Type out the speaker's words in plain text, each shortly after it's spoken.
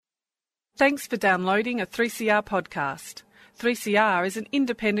Thanks for downloading a 3CR podcast. 3CR is an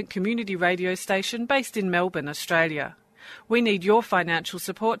independent community radio station based in Melbourne, Australia. We need your financial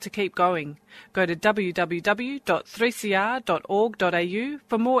support to keep going. Go to www.3cr.org.au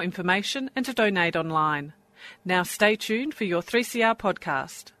for more information and to donate online. Now stay tuned for your 3CR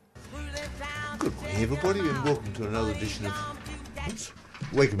podcast. Good morning, everybody, and welcome to another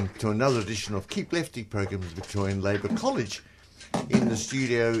edition of Keep Lefty program of Victorian Labour College. In the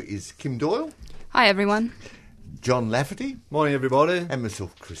studio is Kim Doyle. Hi, everyone. John Lafferty. Morning, everybody. And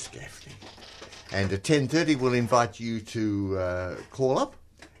myself, Chris Gaffney. And at 10:30, we'll invite you to call up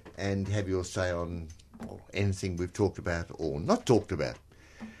and have your say on anything we've talked about or not talked about.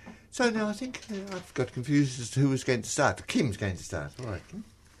 So now I think I've got confused as to who is going to start. Kim's going to start. All right, Kim.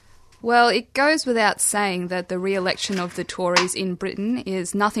 Well, it goes without saying that the re-election of the Tories in Britain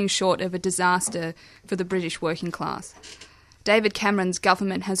is nothing short of a disaster for the British working class. David Cameron's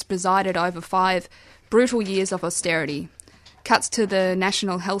government has presided over 5 brutal years of austerity. Cuts to the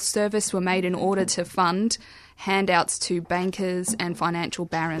National Health Service were made in order to fund handouts to bankers and financial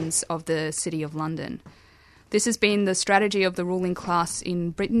barons of the City of London. This has been the strategy of the ruling class in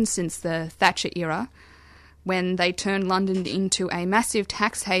Britain since the Thatcher era, when they turned London into a massive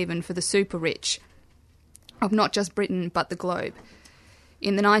tax haven for the super rich of not just Britain but the globe.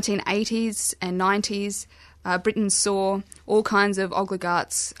 In the 1980s and 90s, Britain saw all kinds of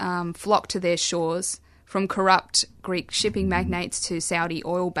oligarchs flock to their shores, from corrupt Greek shipping magnates to Saudi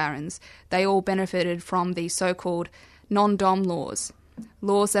oil barons. They all benefited from the so-called non-dom laws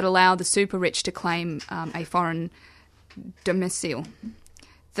that allow the super rich to claim a foreign domicile.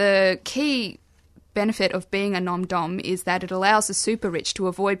 The key benefit of being a non-dom is that it allows the super rich to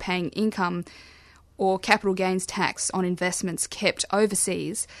avoid paying income or capital gains tax on investments kept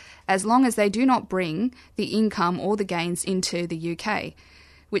overseas, as long as they do not bring the income or the gains into the UK,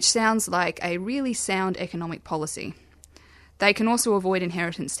 which sounds like a really sound economic policy. They can also avoid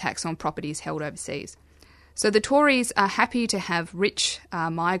inheritance tax on properties held overseas. So the Tories are happy to have rich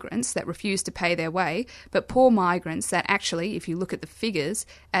migrants that refuse to pay their way, but poor migrants that actually, if you look at the figures,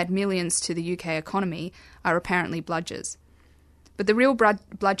 add millions to the UK economy, are apparently bludgers. But the real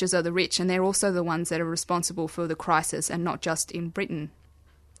bludgers are the rich, and they're also the ones that are responsible for the crisis, and not just in Britain.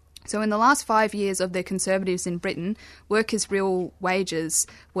 So in the last 5 years of the Conservatives in Britain, workers' real wages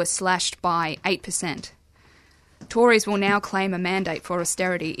were slashed by 8%. Tories will now claim a mandate for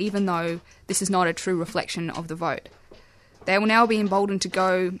austerity, even though this is not a true reflection of the vote. They will now be emboldened to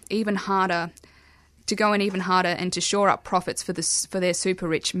go even harder and to shore up profits for their super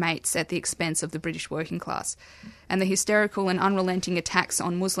rich mates at the expense of the British working class. And the hysterical and unrelenting attacks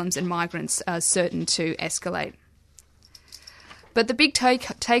on Muslims and migrants are certain to escalate. But the big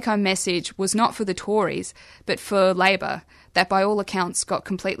take-home message was not for the Tories, but for Labor, that by all accounts got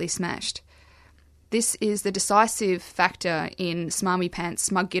completely smashed. This is the decisive factor in Smarmy Pants'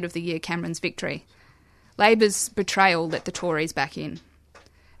 Smug Git of the Year Cameron's victory. Labor's betrayal let the Tories back in.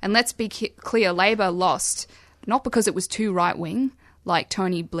 And let's be clear, Labor lost not because it was too right-wing, like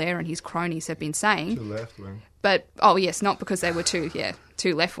Tony Blair and his cronies have been saying. Too left-wing. But, not because they were too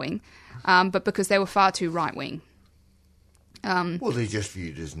left-wing, but because they were far too right-wing. Well, they're just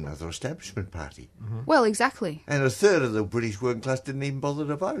viewed as another establishment party. Mm-hmm. Well, exactly. And a third of the British working class didn't even bother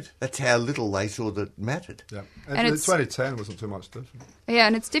to vote. That's how little they saw that mattered. Yeah, and 2010 wasn't too much different. Yeah,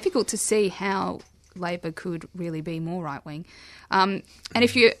 and it's difficult to see how Labor could really be more right-wing. And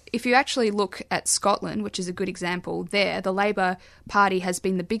if you actually look at Scotland, which is a good example there, the Labor Party has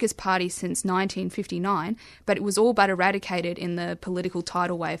been the biggest party since 1959, but it was all but eradicated in the political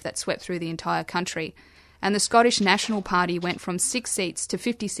tidal wave that swept through the entire country. And the Scottish National Party went from 6 seats to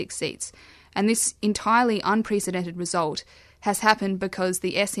 56 seats. And this entirely unprecedented result has happened because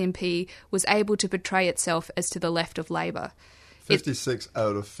the SNP was able to portray itself as to the left of Labor. 56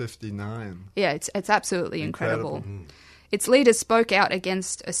 out of 59. Yeah, it's absolutely incredible. Its leaders spoke out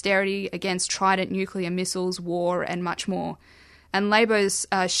against austerity, against Trident nuclear missiles, war, and much more. And Labour's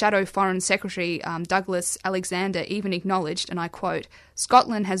Shadow Foreign Secretary, Douglas Alexander, even acknowledged, and I quote,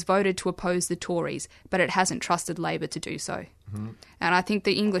 "Scotland has voted to oppose the Tories, but it hasn't trusted Labour to do so." Mm-hmm. And I think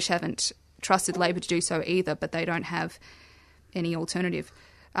the English haven't trusted Labour to do so either, but they don't have any alternative.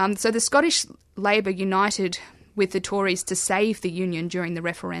 So the Scottish Labour united with the Tories to save the Union during the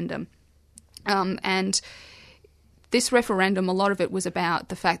referendum. And this referendum, a lot of it was about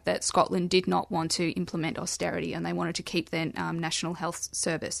the fact that Scotland did not want to implement austerity and they wanted to keep their National Health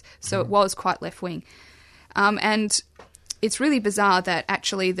Service. So it was quite left-wing. And it's really bizarre that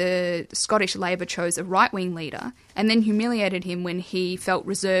actually the Scottish Labour chose a right-wing leader and then humiliated him when he felt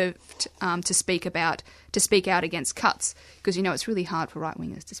reserved to speak out against cuts, because it's really hard for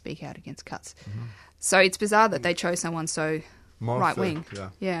right-wingers to speak out against cuts. Mm-hmm. So it's bizarre that they chose someone so right-wing.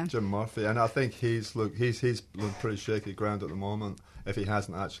 Yeah, Jim Murphy, and I think he's on pretty shaky ground at the moment if he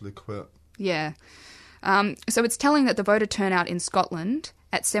hasn't actually quit. Yeah. So it's telling that the voter turnout in Scotland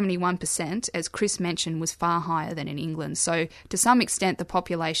at 71%, as Chris mentioned, was far higher than in England. So to some extent, the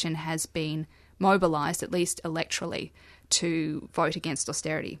population has been mobilised, at least electorally, to vote against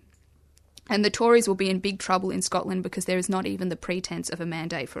austerity. And the Tories will be in big trouble in Scotland because there is not even the pretense of a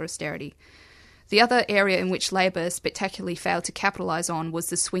mandate for austerity. The other area in which Labour spectacularly failed to capitalise on was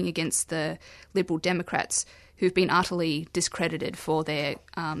the swing against the Liberal Democrats, who've been utterly discredited for their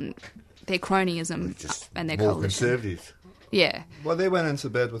cronyism and their more coalition. Conservatives. Yeah. Well, they went into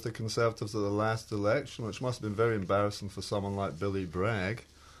bed with the Conservatives at the last election, which must have been very embarrassing for someone like Billy Bragg,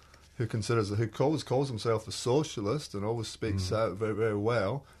 who calls himself a socialist and always speaks out very, very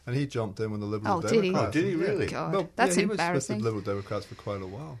well. And he jumped in with the Liberal Democrats. Did he really? God, well, that's he embarrassing. was with the Liberal Democrats for quite a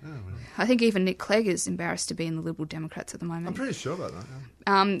while. Oh, really? I think even Nick Clegg is embarrassed to be in the Liberal Democrats at the moment. I'm pretty sure about that,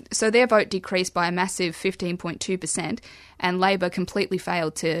 yeah. So their vote decreased by a massive 15.2%, and Labor completely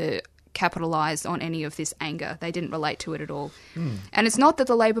failed to capitalise on any of this anger. They didn't relate to it at all. And it's not that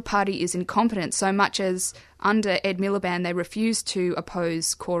the Labor Party is incompetent so much as under Ed Miliband they refused to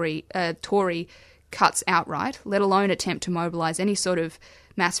oppose Tory cuts outright, let alone attempt to mobilise any sort of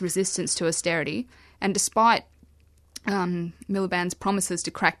mass resistance to austerity. And despite Miliband's promises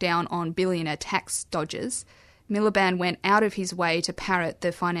to crack down on billionaire tax dodgers, Miliband went out of his way to parrot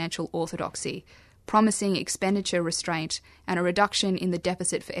the financial orthodoxy, promising expenditure restraint and a reduction in the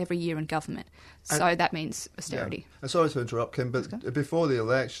deficit for every year in government. So that means austerity. Yeah. Sorry to interrupt, Kim, but before the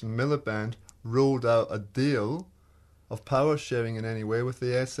election, Miliband ruled out a deal of power sharing in any way with the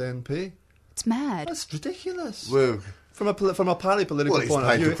SNP. It's mad. That's ridiculous. Well, from a party political he's point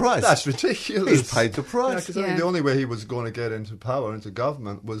paid of view, the price. That's ridiculous. He's paid the price. Because I think the only way he was going to get into power, into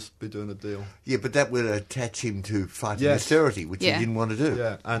government, was be doing a deal. Yeah, but that would attach him to fighting austerity, which he didn't want to do.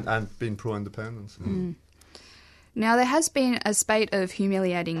 Yeah, and being pro-independence. Now, there has been a spate of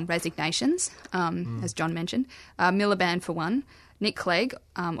humiliating resignations, as John mentioned. Miliband, for one. Nick Clegg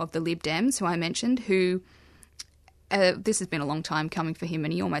of the Lib Dems, who I mentioned, who... this has been a long time coming for him,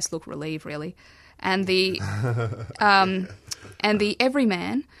 and he almost looked relieved, really. And the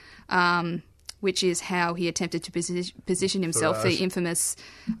Everyman, which is how he attempted to position himself, Farage. the infamous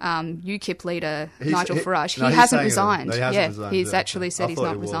UKIP leader Nigel Farage. No, he hasn't resigned. No, he hasn't resigned. He's actually said he's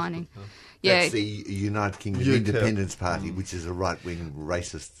not resigning. Yeah. That's the United Kingdom UKIP. Independence Party, which is a right-wing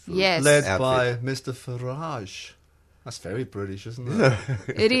racist Yes. Led outfit. by Mr. Farage. That's very British, isn't it?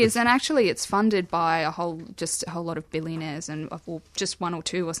 It is, and actually it's funded by a whole lot of billionaires, and just one or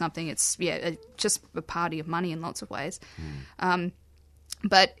two or something. It's just a party of money in lots of ways.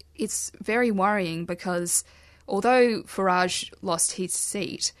 But it's very worrying because although Farage lost his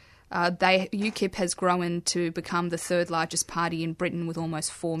seat, UKIP has grown to become the third largest party in Britain with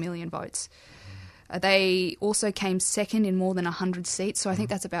almost 4 million votes. They also came second in more than 100 seats, so I think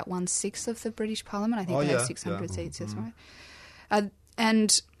that's about 1/6 of the British Parliament. I think they have 600 seats, that's right.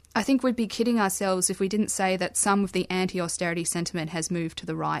 And I think we'd be kidding ourselves if we didn't say that some of the anti-austerity sentiment has moved to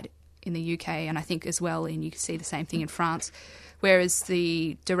the right in the UK, and I think as well, and you can see the same thing in France, whereas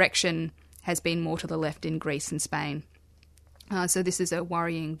the direction has been more to the left in Greece and Spain. So this is a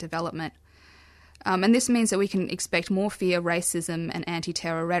worrying development. And this means that we can expect more fear, racism and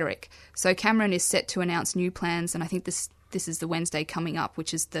anti-terror rhetoric. So Cameron is set to announce new plans, and I think this is the Wednesday coming up,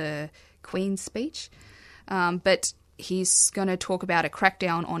 which is the Queen's speech. But he's going to talk about a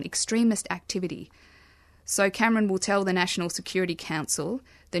crackdown on extremist activity. So Cameron will tell the National Security Council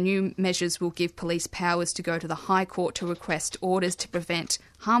the new measures will give police powers to go to the High Court to request orders to prevent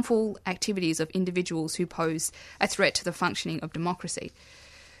harmful activities of individuals who pose a threat to the functioning of democracy.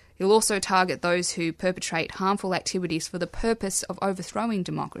 He'll also target those who perpetrate harmful activities for the purpose of overthrowing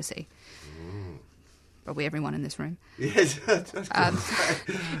democracy. Probably everyone in this room. Yes.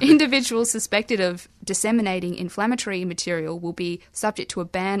 Individuals suspected of disseminating inflammatory material will be subject to a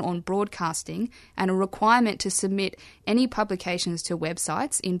ban on broadcasting and a requirement to submit any publications to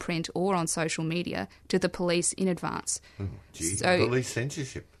websites, in print or on social media, to the police in advance. Police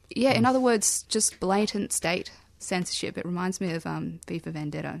censorship. Yeah, in other words, just blatant state censorship. It reminds me of V for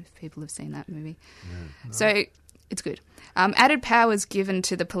Vendetta, if people have seen that movie. Yeah. So it's good. Added powers given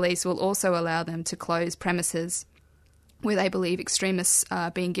to the police will also allow them to close premises where they believe extremists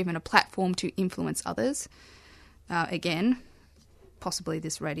are being given a platform to influence others. Again, possibly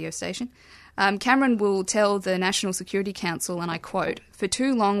this radio station. Cameron will tell the National Security Council, and I quote, "For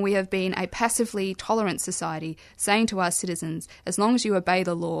too long we have been a passively tolerant society, saying to our citizens, as long as you obey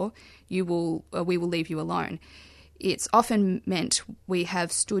the law, we will leave you alone. It's often meant we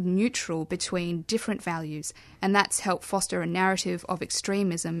have stood neutral between different values, and that's helped foster a narrative of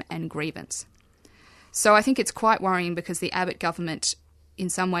extremism and grievance." So I think it's quite worrying because the Abbott government in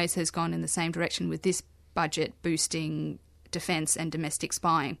some ways has gone in the same direction with this budget boosting defence and domestic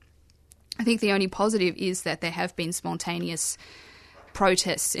spying. I think the only positive is that there have been spontaneous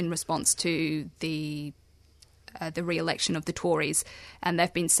protests in response to the re-election of the Tories, and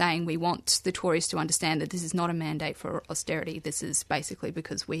they've been saying we want the Tories to understand that this is not a mandate for austerity. This is basically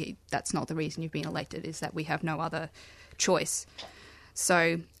because that's not the reason you've been elected, is that we have no other choice.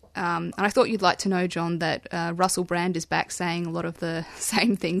 So, and I thought you'd like to know, John, that Russell Brand is back saying a lot of the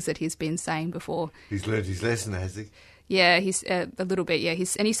same things that he's been saying before. He's learned his lesson, has he? Yeah, he's a little bit. Yeah,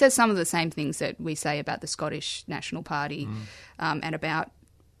 and he says some of the same things that we say about the Scottish National Party and about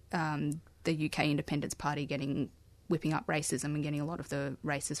the UK Independence Party whipping up racism and getting a lot of the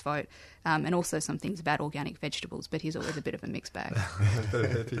racist vote, and also some things about organic vegetables. But he's always a bit of a mixed bag.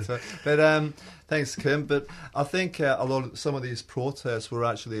 But thanks, Kim. But I think some of these protests were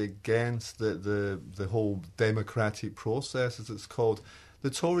actually against the whole democratic process, as it's called. The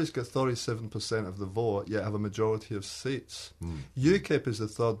Tories get 37% of the vote, yet have a majority of seats. UKIP is the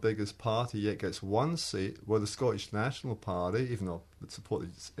third biggest party, yet gets one seat, where the Scottish National Party, even though it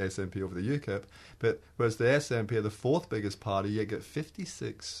supported SNP over the UKIP, but whereas the SNP are the fourth biggest party, yet get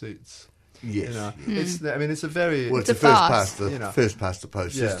 56 seats. Yes. It's a very... Well, it's a first past the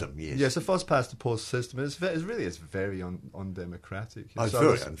post system, yes. Yeah, it's a first past the post system. It's very undemocratic. It's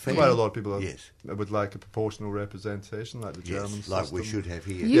very unfair. Quite a lot of people would like a proportional representation like the German system. Like we should have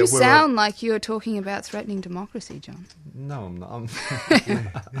here. You sound like you're talking about threatening democracy, John. No, I'm not.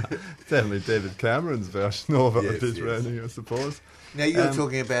 Definitely David Cameron's version of it would be threatening, I suppose. Now, you're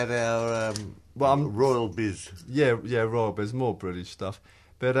talking about our Royal Biz. Yeah, Royal Biz, more British stuff.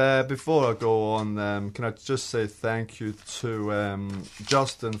 But before I go on, can I just say thank you to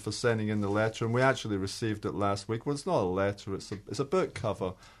Justin for sending in the letter, and we actually received it last week. Well, it's not a letter; it's a book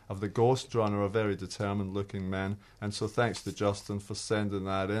cover of The Ghost Runner, a very determined-looking man. And so thanks to Justin for sending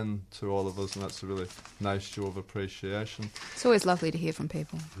that in to all of us, and that's a really nice show of appreciation. It's always lovely to hear from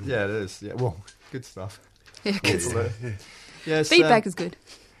people. Yeah, it is. Yeah, well, good stuff. Yeah, good stuff. Yes, feedback is good.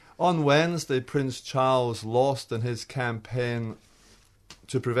 On Wednesday, Prince Charles lost in his campaign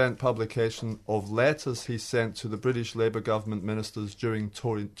to prevent publication of letters he sent to the British Labour government ministers during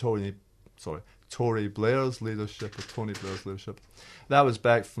Tony Blair's leadership. That was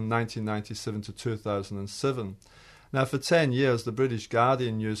back from 1997 to 2007. Now, for 10 years, the British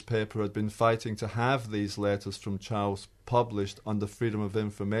Guardian newspaper had been fighting to have these letters from Charles published under Freedom of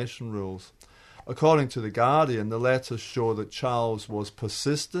Information rules. According to the Guardian, the letters show that Charles was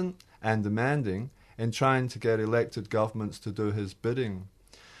persistent and demanding in trying to get elected governments to do his bidding.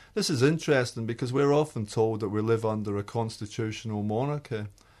 This is interesting because we're often told that we live under a constitutional monarchy,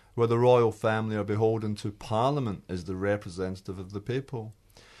 where the royal family are beholden to Parliament as the representative of the people.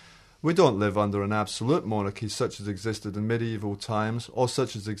 We don't live under an absolute monarchy such as existed in medieval times, or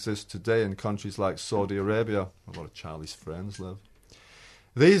such as exists today in countries like Saudi Arabia. A lot of Charlie's friends live.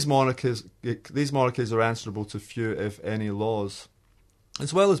 These monarchies are answerable to few, if any, laws.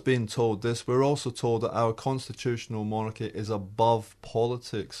 As well as being told this, we're also told that our constitutional monarchy is above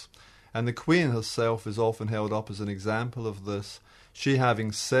politics, and the Queen herself is often held up as an example of this, she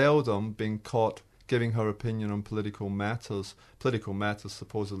having seldom been caught giving her opinion on political matters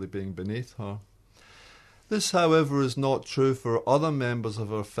supposedly being beneath her. This, however, is not true for other members of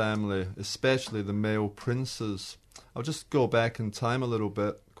her family, especially the male princes. I'll just go back in time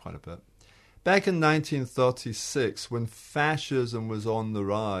quite a bit. Back in 1936, when fascism was on the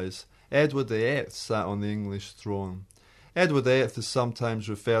rise, Edward VIII sat on the English throne. Edward VIII is sometimes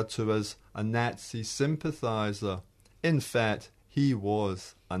referred to as a Nazi sympathiser. In fact, he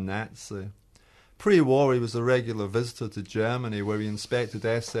was a Nazi. Pre-war, he was a regular visitor to Germany, where he inspected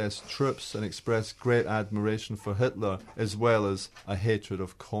SS troops and expressed great admiration for Hitler, as well as a hatred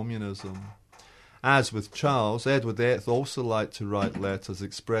of communism. As with Charles, Edward VIII also liked to write letters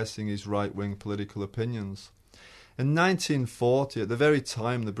expressing his right-wing political opinions. In 1940, at the very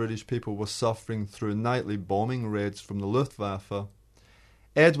time the British people were suffering through nightly bombing raids from the Luftwaffe,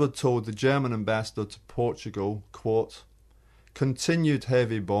 Edward told the German ambassador to Portugal, quote, "Continued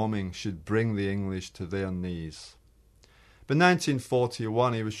heavy bombing should bring the English to their knees." By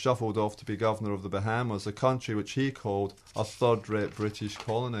 1941, he was shuffled off to be governor of the Bahamas, a country which he called a third-rate British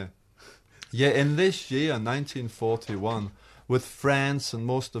colony. Yet in this year, 1941, With France and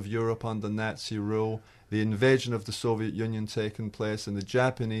most of Europe under Nazi rule, the invasion of the Soviet Union taking place, and the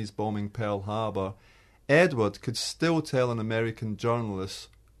Japanese bombing Pearl Harbor, Edward could still tell an American journalist,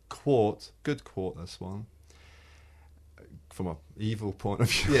 quote, good quote this one, from an evil point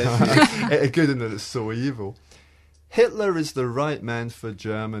of view, Yes. good in that it's so evil, Hitler is the right man for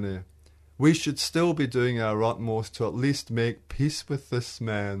Germany. We should still be doing our utmost to at least make peace with this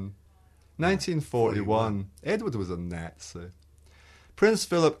man. 1941. Edward was a Nazi. Prince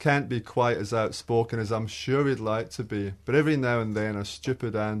Philip can't be quite as outspoken as I'm sure he'd like to be, but every now and then a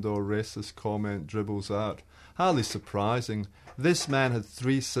stupid and/or racist comment dribbles out. Hardly surprising. This man had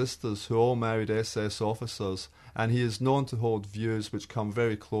 3 sisters who all married SS officers, and he is known to hold views which come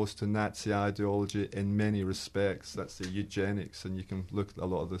very close to Nazi ideology in many respects. That's the eugenics, and you can look a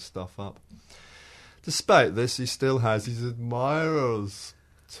lot of this stuff up. Despite this, he still has his admirers,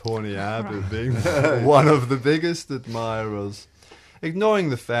 Tony Abbott being one of the biggest admirers. Ignoring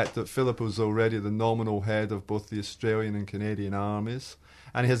the fact that Philip was already the nominal head of both the Australian and Canadian armies,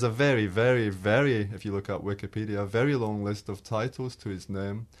 and he has a very, very, very, if you look up Wikipedia, a very long list of titles to his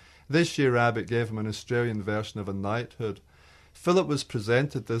name. This year Abbott gave him an Australian version of a knighthood. Philip was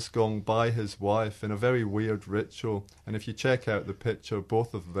presented this gong by his wife in a very weird ritual, and if you check out the picture,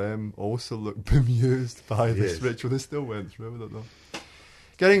 both of them also look bemused by this ritual. They still went through with it though.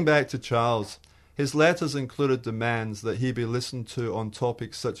 Getting back to Charles, his letters included demands that he be listened to on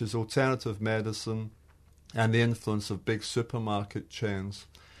topics such as alternative medicine and the influence of big supermarket chains.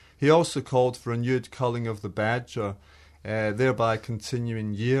 He also called for a nude culling of the badger, thereby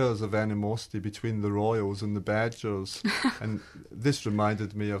continuing years of animosity between the royals and the badgers. And this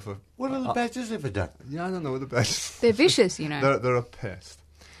reminded me of a... What have the badgers ever done? Yeah, I don't know what the badgers... They're vicious, you know. They're a pest,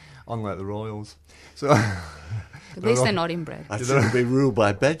 unlike the royals. So... At least they're not inbred. I shouldn't be ruled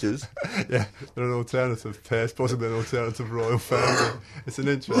by badgers. Yeah, they're an alternative pest, possibly an alternative royal family. It's an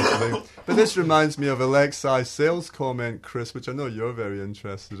interesting thing. But this reminds me of Alexei Sale's comment, Chris, which I know you're very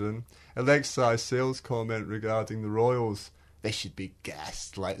interested in. Alexei Sale's comment regarding the royals. They should be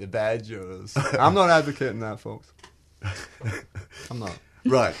gassed like the badgers. I'm not advocating that, folks. I'm not.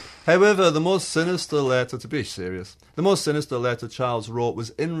 Right. However, the most sinister letter, to be serious, the most sinister letter Charles wrote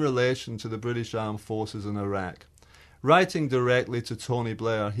was in relation to the British Armed Forces in Iraq. Writing directly to Tony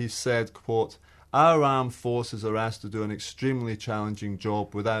Blair, he said, quote, "Our armed forces are asked to do an extremely challenging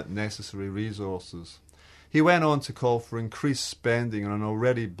job without necessary resources." He went on to call for increased spending on an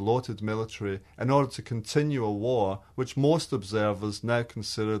already bloated military in order to continue a war which most observers now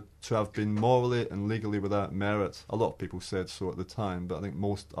consider to have been morally and legally without merit. A lot of people said so at the time, but I think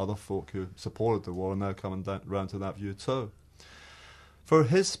most other folk who supported the war are now coming round to that view too. For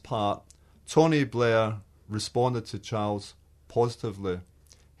his part, Tony Blair responded to Charles positively.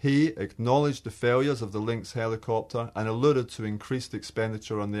 He acknowledged the failures of the Lynx helicopter and alluded to increased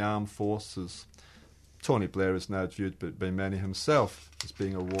expenditure on the armed forces. Tony Blair is now viewed by many himself as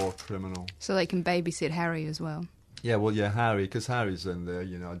being a war criminal. So they can babysit Harry as well. Yeah, well, yeah, Harry, because Harry's in there,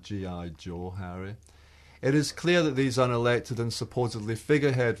 you know, G.I. Joe Harry. It is clear that these unelected and supposedly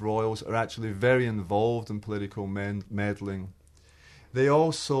figurehead royals are actually very involved in political meddling. They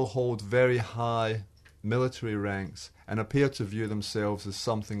also hold very high military ranks and appear to view themselves as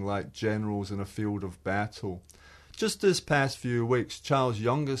something like generals in a field of battle. Just this past few weeks, Charles'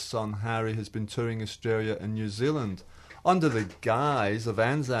 youngest son, Harry, has been touring Australia and New Zealand under the guise of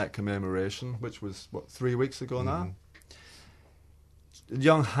Anzac commemoration, which was, 3 weeks ago now?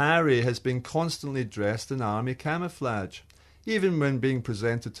 Young Harry has been constantly dressed in army camouflage. Even when being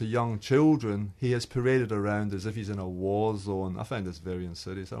presented to young children, he has paraded around as if he's in a war zone. I find this very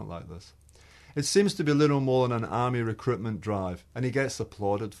insidious. I don't like this. It seems to be little more than an army recruitment drive, and he gets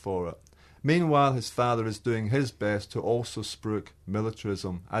applauded for it. Meanwhile, his father is doing his best to also spruik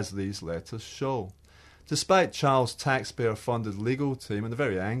militarism, as these letters show. Despite Charles' taxpayer-funded legal team, and they're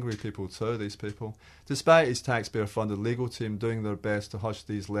very angry people too, these people, despite his taxpayer-funded legal team doing their best to hush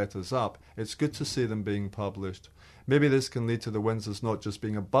these letters up, it's good to see them being published. Maybe this can lead to the Windsors not just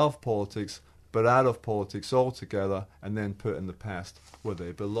being above politics, but out of politics altogether, and then put in the past where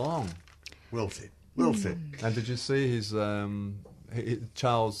they belong. Well said. Well said. And did you see his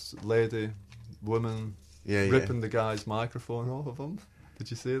Charles' lady, woman, ripping the guy's microphone off of him?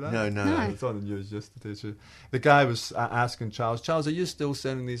 Did you see that? No. It was on the news yesterday. The guy was asking Charles, are you still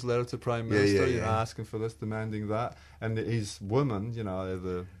sending these letters to Prime Minister? You're asking for this, demanding that. And his woman, you know,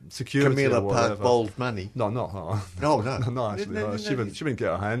 the security Camilla or whatever. Park Bowles money. No, not her. No. No, actually. No, she wouldn't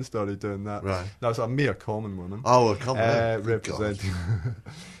get her hands dirty doing that. Right. That was a mere common woman. Oh, a common woman. Representing...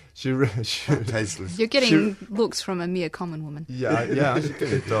 Tasteless. You're getting looks from a mere common woman. Yeah, I should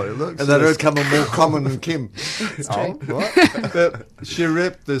give it dirty looks. And they don't come more common than Kim. Oh, what? But she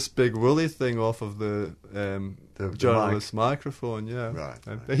ripped this big woolly thing off of the journalist's microphone, yeah. Right.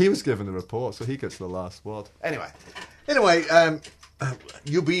 But he was given the report, so he gets the last word. Anyway,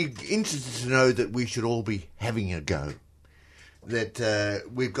 you'll be interested to know that we should all be having a go. That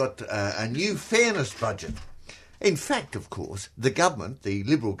we've got a new fairness budget. In fact, of course, the government, the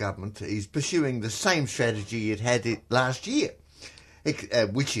Liberal government, is pursuing the same strategy it had last year,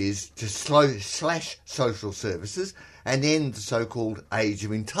 which is to slash social services and end the so-called age of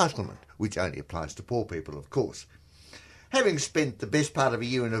entitlement, which only applies to poor people, of course. Having spent the best part of a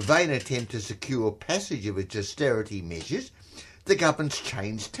year in a vain attempt to secure passage of its austerity measures, the government's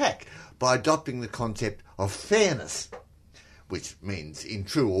changed tack by adopting the concept of fairness, which means, in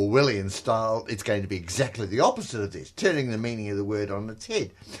true Orwellian style, it's going to be exactly the opposite of this, turning the meaning of the word on its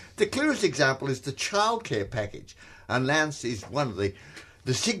head. The clearest example is the childcare package, announced is one of the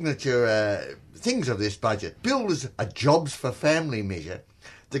signature things of this budget. Billed as a jobs for family measure,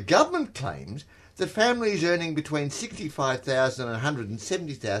 the government claims that families earning between $65,000 and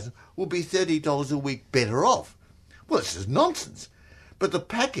 $170,000 will be $30 a week better off. Well, this is nonsense. But the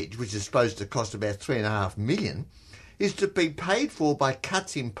package, which is supposed to cost about $3.5 million, is to be paid for by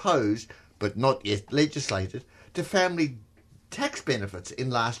cuts imposed, but not yet legislated, to family tax benefits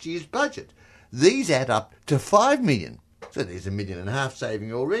in last year's budget. These add up to $5 million, so there's $1.5 million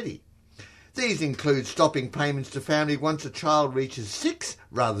saving already. These include stopping payments to family once a child reaches 6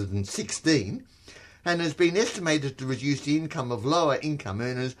 rather than 16, and has been estimated to reduce the income of lower income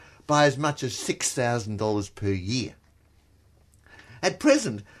earners by as much as $6,000 per year. At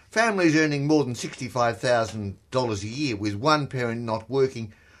present, families earning more than $65,000 a year with one parent not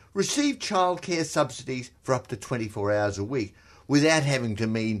working receive childcare subsidies for up to 24 hours a week without having to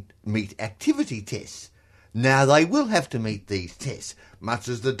meet activity tests. Now they will have to meet these tests, much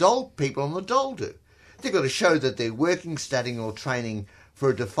as the people on the dole do. They've got to show that they're working, studying or training for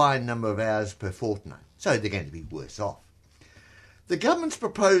a defined number of hours per fortnight, so they're going to be worse off. The government's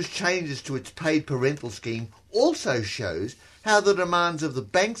proposed changes to its paid parental scheme also shows how the demands of the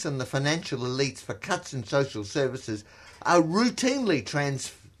banks and the financial elites for cuts in social services are routinely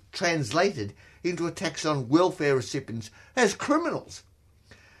translated into attacks on welfare recipients as criminals.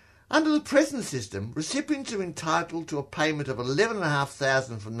 Under the present system, recipients are entitled to a payment of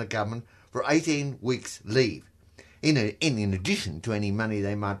 $11,500 from the government for 18 weeks' leave, in addition to any money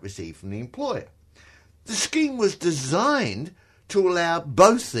they might receive from the employer. The scheme was designed to allow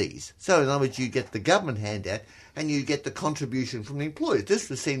both these. So in other words, you get the government handout and you get the contribution from the employer. This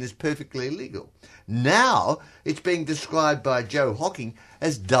was seen as perfectly illegal. Now it's being described by Joe Hocking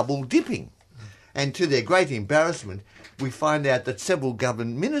as double dipping. And to their great embarrassment, we find out that several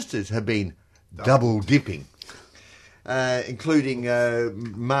government ministers have been double dipping, including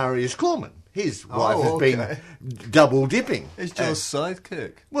Marius Cormann. His wife has been double dipping. He's Joe's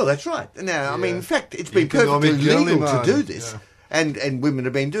sidekick. Well, that's right. Now, I mean, in fact, it's been perfectly legal to do this. Yeah. And women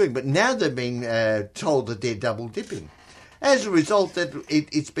have been doing, but now they're being told that they're double dipping. As a result, that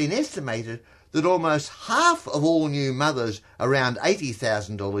it's been estimated that almost half of all new mothers, around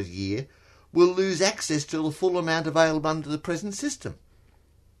 $80,000 a year, will lose access to the full amount available under the present system.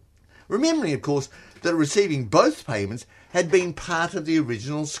 Remembering, of course, that receiving both payments had been part of the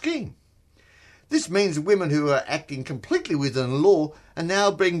original scheme. This means women who are acting completely within the law are now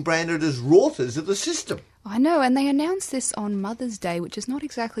being branded as routers of the system. I know, and they announced this on Mother's Day, which is not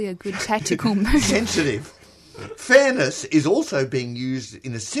exactly a good tactical move. Sensitive. Fairness is also being used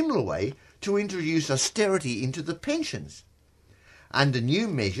in a similar way to introduce austerity into the pensions. Under new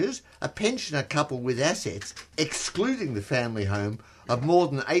measures, a pensioner couple with assets, excluding the family home, of more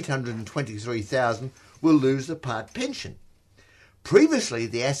than $823,000 will lose the part pension. Previously,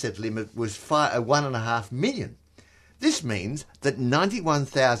 the asset limit was $1.5 million. This means that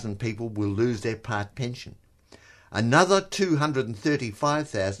 91,000 people will lose their part pension. Another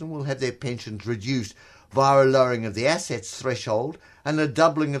 235,000 will have their pensions reduced via a lowering of the assets threshold and a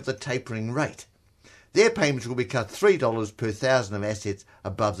doubling of the tapering rate. Their payments will be cut $3 per thousand of assets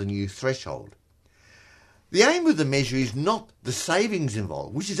above the new threshold. The aim of the measure is not the savings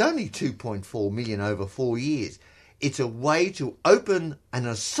involved, which is only $2.4 million over 4 years. It's a way to open an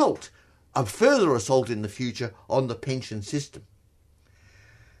assault, a further assault in the future on the pension system.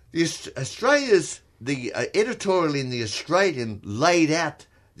 The editorial in The Australian laid out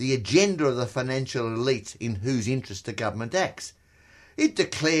the agenda of the financial elites in whose interest the government acts. It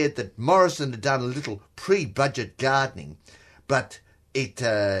declared that Morrison had done a little pre-budget gardening, but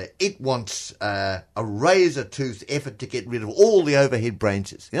It wants a razor-tooth effort to get rid of all the overhead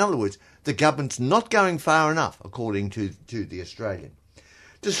branches. In other words, the government's not going far enough, according to The Australian.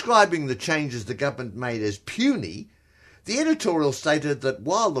 Describing the changes the government made as puny, the editorial stated that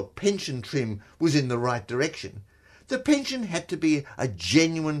while the pension trim was in the right direction, the pension had to be a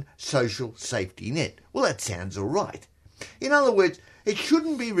genuine social safety net. Well, that sounds all right. In other words, it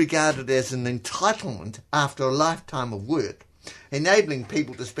shouldn't be regarded as an entitlement after a lifetime of work, enabling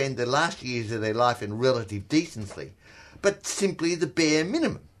people to spend the last years of their life in relative decency, but simply the bare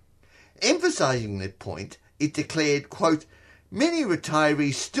minimum. Emphasising that point, it declared, quote, "Many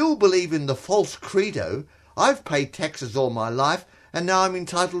retirees still believe in the false credo, I've paid taxes all my life and now I'm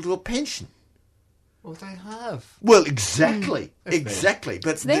entitled to a pension." Well, they have. Well, exactly. But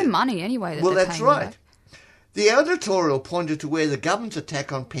It's their money anyway that well, they're that's paying right. back. The editorial pointed to where the government's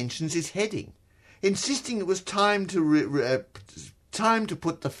attack on pensions is heading, insisting it was time to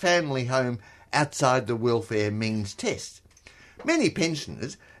put the family home outside the welfare means test. Many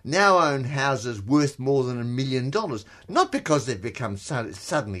pensioners now own houses worth more than $1 million, not because they've become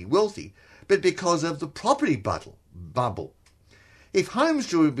suddenly wealthy, but because of the property bubble. If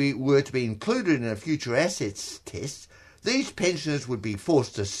homes were to be included in a future assets test, these pensioners would be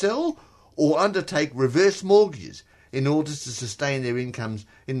forced to sell or undertake reverse mortgages in order to sustain their incomes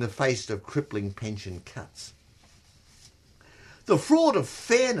in the face of crippling pension cuts. The fraud of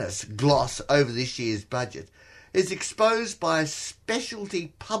fairness gloss over this year's budget is exposed by a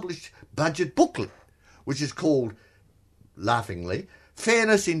specialty published budget booklet, which is called, laughingly,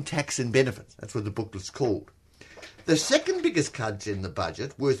 Fairness in Tax and Benefits. That's what the booklet's called. The second biggest cut in the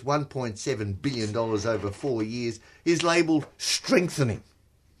budget, worth $1.7 billion over 4 years, is labelled Strengthening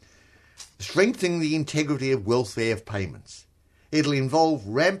the integrity of welfare payments. It'll involve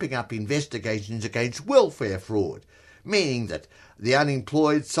ramping up investigations against welfare fraud, meaning that the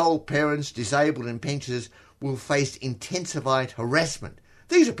unemployed, sole parents, disabled and pensioners will face intensified harassment.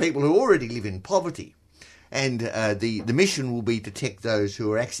 These are people who already live in poverty, and the mission will be to detect those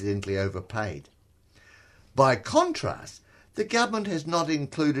who are accidentally overpaid. By contrast, the government has not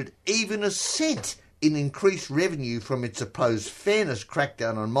included even a cent in increased revenue from its supposed fairness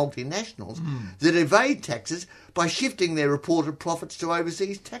crackdown on multinationals that evade taxes by shifting their reported profits to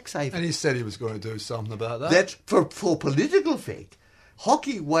overseas tax havens. And he said he was going to do something about that. That's for political effect.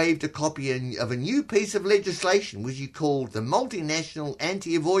 Hockey waved a copy of a new piece of legislation which he called the Multinational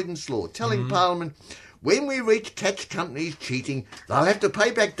Anti-Avoidance Law, telling Parliament, when we reach catch companies cheating, they'll have to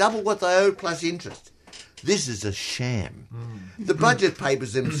pay back double what they owe plus interest. This is a sham. The budget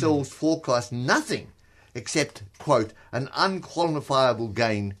papers themselves forecast nothing except, quote, an unquantifiable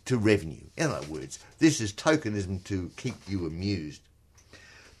gain to revenue. In other words, this is tokenism to keep you amused.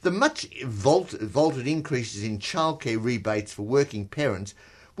 The much vaulted increases in childcare rebates for working parents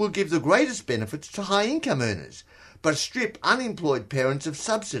will give the greatest benefits to high-income earners, but strip unemployed parents of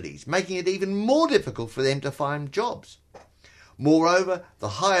subsidies, making it even more difficult for them to find jobs. Moreover, the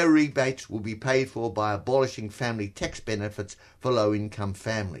higher rebates will be paid for by abolishing family tax benefits for low-income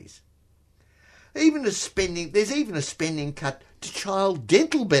families. There's even a spending cut to child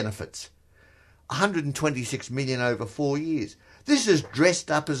dental benefits, $126 million over 4 years. This is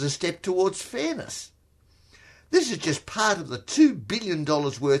dressed up as a step towards fairness. This is just part of the $2 billion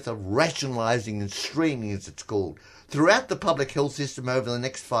worth of rationalising and streaming, as it's called, throughout the public health system over the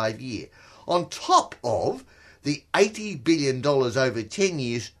next 5 years, on top of the $80 billion over 10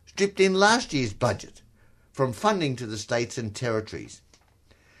 years stripped in last year's budget from funding to the states and territories.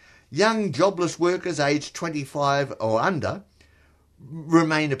 Young jobless workers aged 25 or under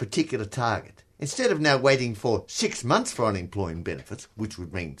remain a particular target. Instead of now waiting for 6 months for unemployment benefits, which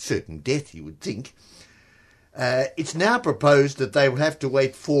would mean certain death, you would think, it's now proposed that they will have to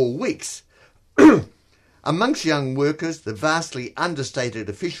wait 4 weeks. Amongst young workers, the vastly understated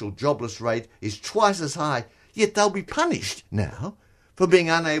official jobless rate is twice as high, yet they'll be punished now for being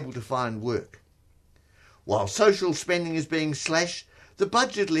unable to find work. While social spending is being slashed, the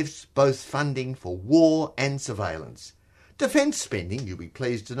budget lifts both funding for war and surveillance. Defence spending, you'll be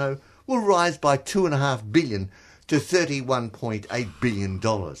pleased to know, will rise by $2.5 billion to $31.8 billion,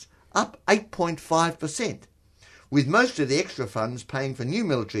 up 8.5%, with most of the extra funds paying for new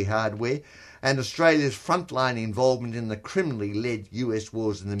military hardware and Australia's frontline involvement in the criminally led US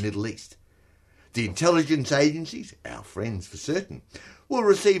wars in the Middle East. The intelligence agencies, our friends for certain, will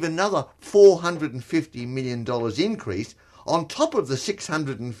receive another $450 million increase on top of the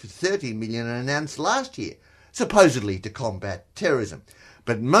 $630 million announced last year, supposedly to combat terrorism,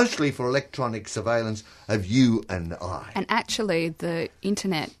 but mostly for electronic surveillance of you and I. And actually, the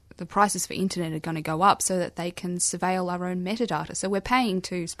the prices for internet are going to go up so that they can surveil our own metadata. So we're paying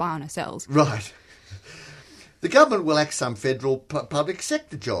to spy on ourselves. Right. The government will axe some federal public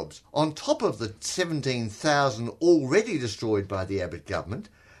sector jobs, on top of the 17,000 already destroyed by the Abbott government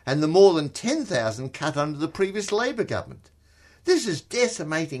and the more than 10,000 cut under the previous Labor government. This is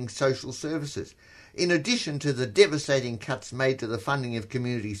decimating social services, in addition to the devastating cuts made to the funding of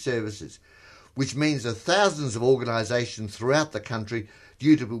community services, which means that thousands of organisations throughout the country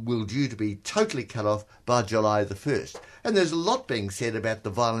will be totally cut off by July the 1st. And there's a lot being said about the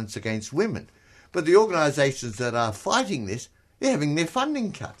violence against women. But the organisations that are fighting this, they're having their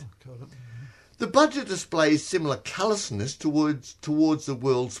funding cut. The budget displays similar callousness towards the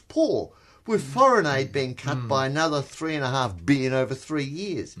world's poor, with foreign aid being cut by another $3.5 billion over 3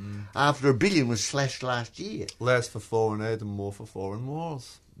 years, after $1 billion was slashed last year. Less for foreign aid and more for foreign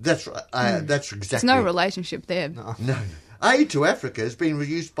wars. That's right. That's exactly. There's no relationship there. No. Aid to Africa has been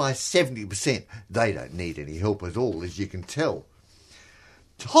reduced by 70%. They don't need any help at all, as you can tell.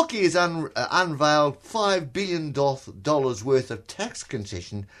 Hockey has unveiled $5 billion worth of tax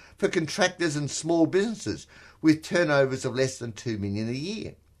concession for contractors and small businesses with turnovers of less than $2 million a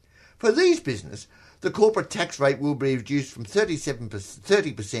year. For these businesses, the corporate tax rate will be reduced from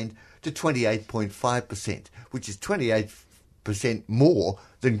 30% to 28.5%, which is 28% more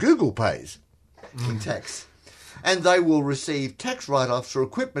than Google pays in tax. And they will receive tax write-offs for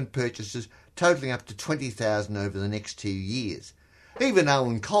equipment purchases totalling up to $20,000 over the next 2 years. Even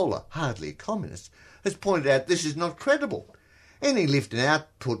Alan Kohler, hardly a communist, has pointed out this is not credible. Any lift in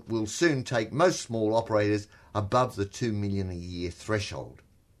output will soon take most small operators above the $2 million a year threshold.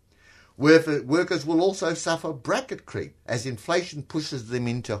 Workers will also suffer bracket creep as inflation pushes them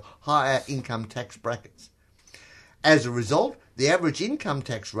into higher income tax brackets. As a result, the average income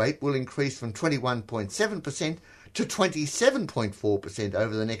tax rate will increase from 21.7% to 27.4%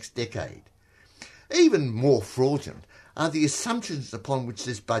 over the next decade. Even more fraudulent are the assumptions upon which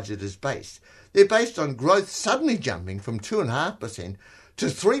this budget is based. They're based on growth suddenly jumping from 2.5% to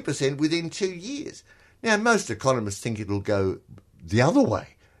 3% within 2 years. Now, most economists think it'll go the other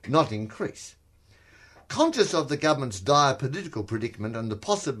way, not increase. Conscious of the government's dire political predicament and the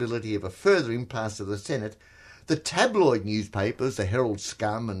possibility of a further impasse of the Senate, the tabloid newspapers, the Herald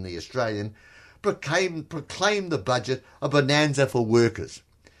Scum and the Australian, proclaim the budget a bonanza for workers,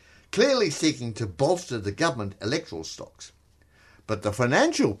 clearly seeking to bolster the government electoral stocks. But the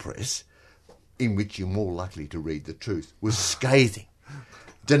financial press, in which you're more likely to read the truth, was scathing,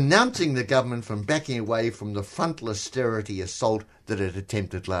 denouncing the government from backing away from the frontal austerity assault that it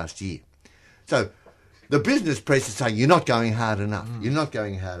attempted last year. So the business press is saying, you're not going hard enough, you're not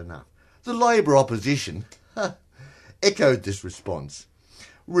going hard enough. The Labor opposition echoed this response,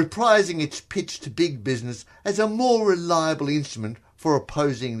 reprising its pitch to big business as a more reliable instrument for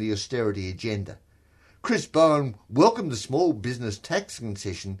opposing the austerity agenda. Chris Bowen welcomed the small business tax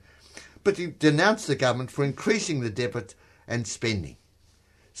concession, but he denounced the government for increasing the debt and spending.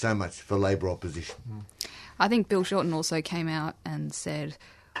 So much for Labor opposition. I think Bill Shorten also came out and said,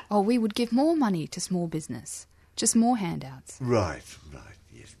 we would give more money to small business, just more handouts. Right,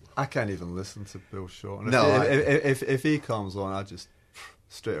 yes. I can't even listen to Bill Shorten. No, if he comes on, I just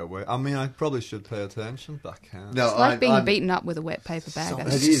straight away. I mean, I probably should pay attention, but I can't. No, it's like being beaten up with a wet paper bag.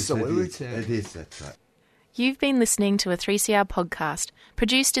 It is, that's right. You've been listening to a 3CR podcast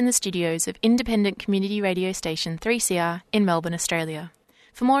produced in the studios of independent community radio station 3CR in Melbourne, Australia.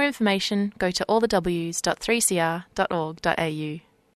 For more information, go to allthews.3cr.org.au.